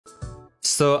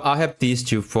So I have these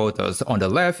two photos. On the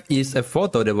left is a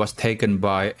photo that was taken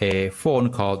by a phone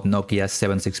called Nokia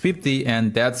 7650,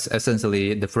 and that's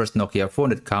essentially the first Nokia phone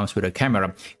that comes with a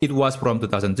camera. It was from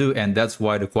 2002, and that's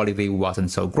why the quality wasn't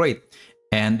so great.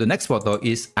 And the next photo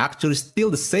is actually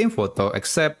still the same photo,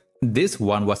 except this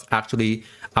one was actually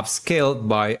upscaled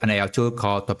by an AI tool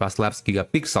called Topaz Labs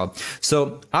Gigapixel.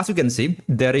 So as you can see,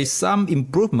 there is some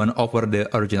improvement over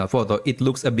the original photo. It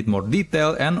looks a bit more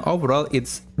detailed, and overall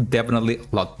it's definitely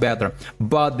a lot better.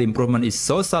 But the improvement is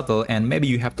so subtle, and maybe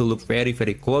you have to look very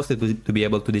closely to be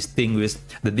able to distinguish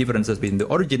the differences between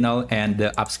the original and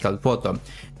the upscaled photo.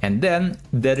 And then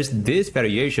there is this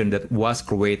variation that was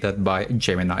created by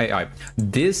Gemini AI.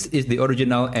 This is the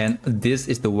original, and this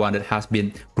is the one that has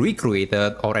been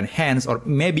recreated or enhanced or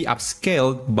maybe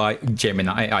upscaled by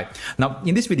Gemini AI. Now,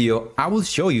 in this video, I will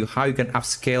show you how you can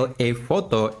upscale a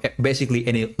photo, basically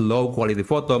any low quality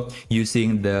photo,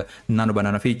 using the nano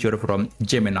banana feature from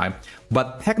Gemini.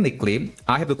 But technically,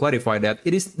 I have to clarify that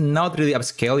it is not really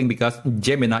upscaling because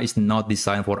Gemini is not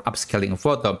designed for upscaling a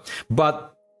photo.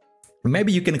 But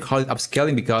maybe you can call it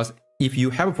upscaling because if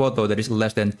you have a photo that is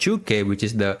less than 2K, which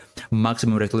is the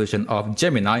maximum resolution of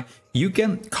Gemini, you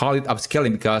can call it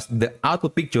upscaling because the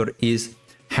output picture is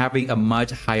having a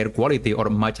much higher quality or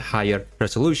much higher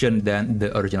resolution than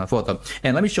the original photo.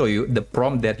 And let me show you the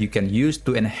prompt that you can use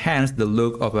to enhance the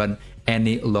look of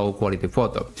any low quality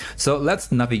photo. So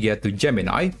let's navigate to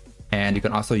Gemini, and you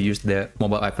can also use the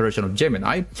mobile app version of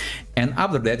Gemini. And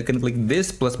after that, you can click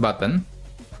this plus button,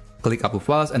 click upload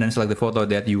files, and then select the photo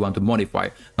that you want to modify.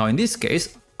 Now in this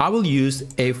case, I will use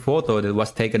a photo that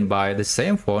was taken by the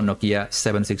same phone, Nokia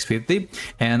 7650,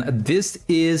 and this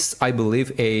is, I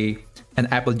believe, an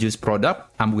apple juice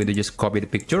product. I'm going to just copy the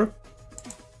picture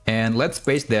and let's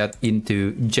paste that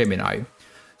into Gemini.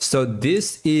 So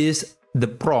this is the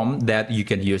prompt that you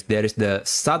can use. There is the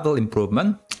subtle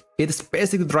improvement. It's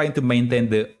basically trying to maintain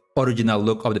the original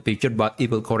look of the picture, but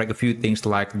it will correct a few things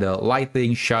like the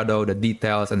lighting, shadow, the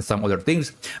details, and some other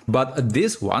things. But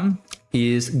this one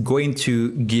is going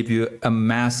to give you a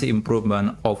massive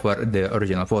improvement over the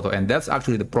original photo, and that's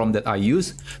actually the prompt that I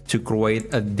use to create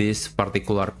this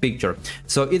particular picture.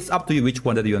 So it's up to you which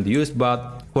one that you want to use,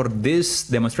 but for this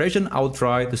demonstration, I'll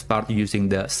try to start using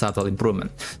the subtle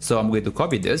improvement. So I'm going to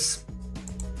copy this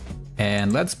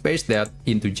and let's paste that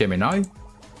into Gemini.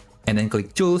 And then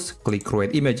click tools, click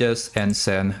create images, and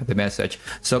send the message.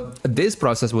 So this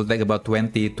process will take about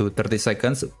 20 to 30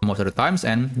 seconds most of the times,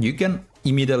 and you can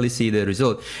immediately see the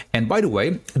result. And by the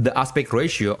way, the aspect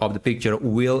ratio of the picture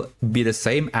will be the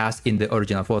same as in the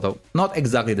original photo. Not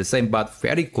exactly the same, but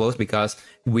very close, because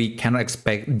we cannot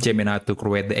expect Gemini to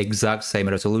create the exact same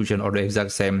resolution or the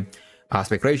exact same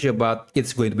aspect ratio, but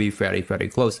it's going to be very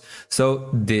close. So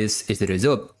this is the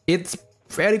result. It's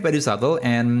very subtle,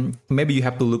 and maybe you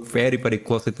have to look very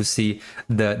closely to see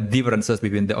the differences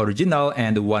between the original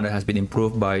and the one that has been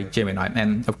improved by Gemini.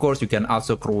 And of course, you can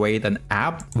also create an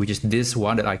app, which is this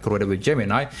one that I created with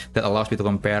Gemini, that allows me to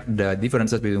compare the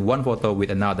differences between one photo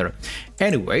with another.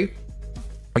 Anyway,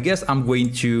 I guess I'm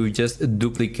going to just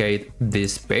duplicate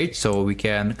this page so we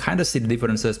can kind of see the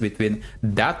differences between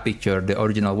that picture, the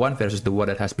original one, versus the one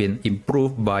that has been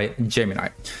improved by Gemini.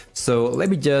 So let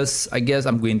me just, I guess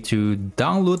I'm going to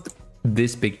download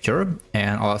this picture,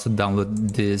 and I'll also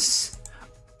download this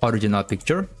original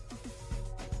picture.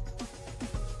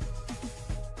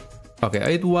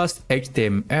 Okay, it was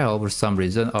HTML for some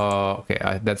reason.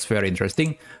 Okay, that's very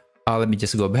interesting. Let me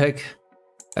just go back.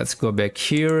 Let's go back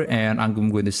here, and I'm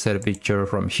going to set a picture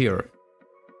from here.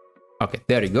 Okay,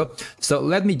 there you go. So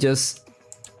let me just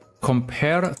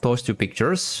compare those two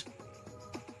pictures.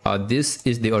 This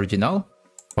is the original,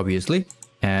 obviously,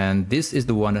 and this is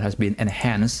the one that has been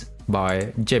enhanced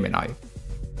by Gemini.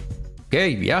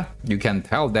 Okay, yeah, you can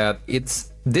tell that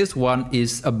this one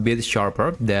is a bit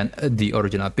sharper than the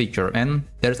original picture. And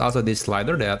there's also this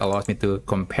slider that allows me to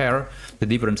compare the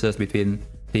differences between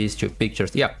these two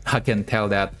pictures. Yeah, I can tell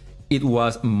that it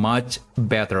was much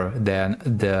better than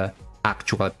the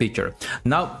actual picture.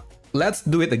 Now let's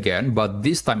do it again, but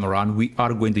this time around we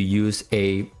are going to use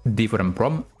a different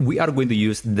prompt. We are going to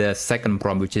use the second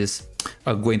prompt, which is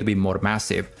going to be more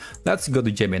massive. Let's go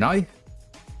to Gemini,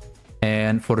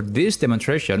 and for this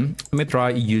demonstration, let me try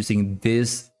using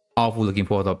this awful looking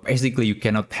photo. Basically, you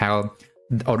cannot tell,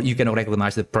 or you cannot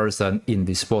recognize the person in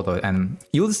this photo, and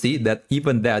you'll see that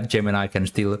even that Gemini can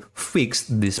still fix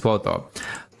this photo.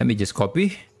 Let me just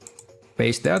copy,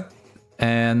 paste that,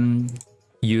 and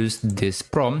use this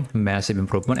prompt, massive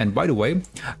improvement. And by the way,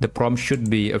 the prompt should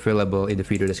be available in the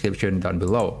video description down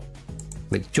below.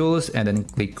 Click tools and then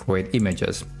click create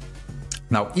images.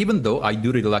 Now, even though I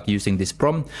do really like using this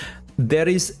prompt, there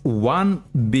is one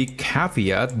big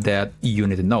caveat that you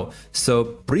need to know. So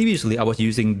previously I was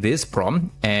using this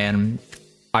prompt and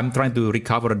I'm trying to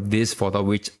recover this photo,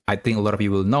 which I think a lot of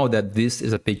you will know that this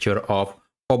is a picture of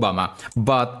Obama.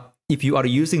 But if you are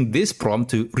using this prompt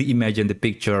to reimagine the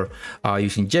picture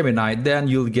using Gemini, then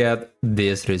you'll get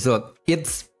this result.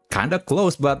 It's kind of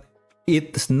close, but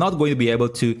it's not going to be able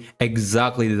to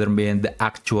exactly determine the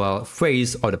actual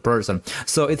face of the person.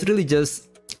 So it's really just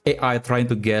AI trying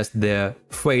to guess the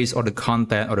face or the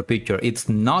content of the picture. It's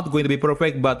not going to be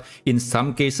perfect, but in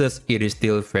some cases it is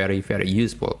still very, very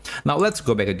useful. Now let's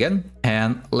go back again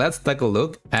and let's take a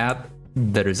look at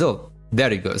the result.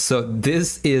 There you go. So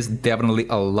this is definitely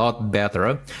a lot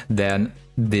better than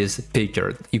this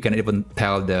picture. You can even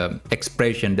tell the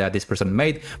expression that this person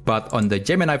made, but on the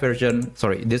Gemini version,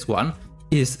 sorry, this one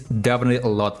is definitely a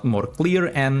lot more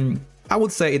clear, and I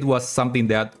would say it was something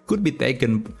that could be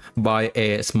taken by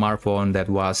a smartphone that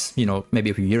was, you know, maybe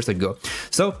a few years ago.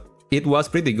 So it was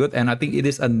pretty good, and I think it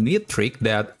is a neat trick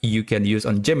that you can use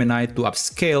on Gemini to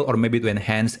upscale or maybe to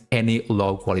enhance any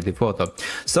low quality photo.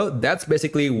 So that's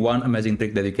basically one amazing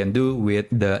trick that you can do with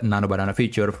the Nano Banana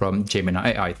feature from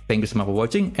Gemini AI. Thank you so much for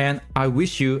watching, and I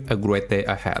wish you a great day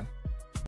ahead.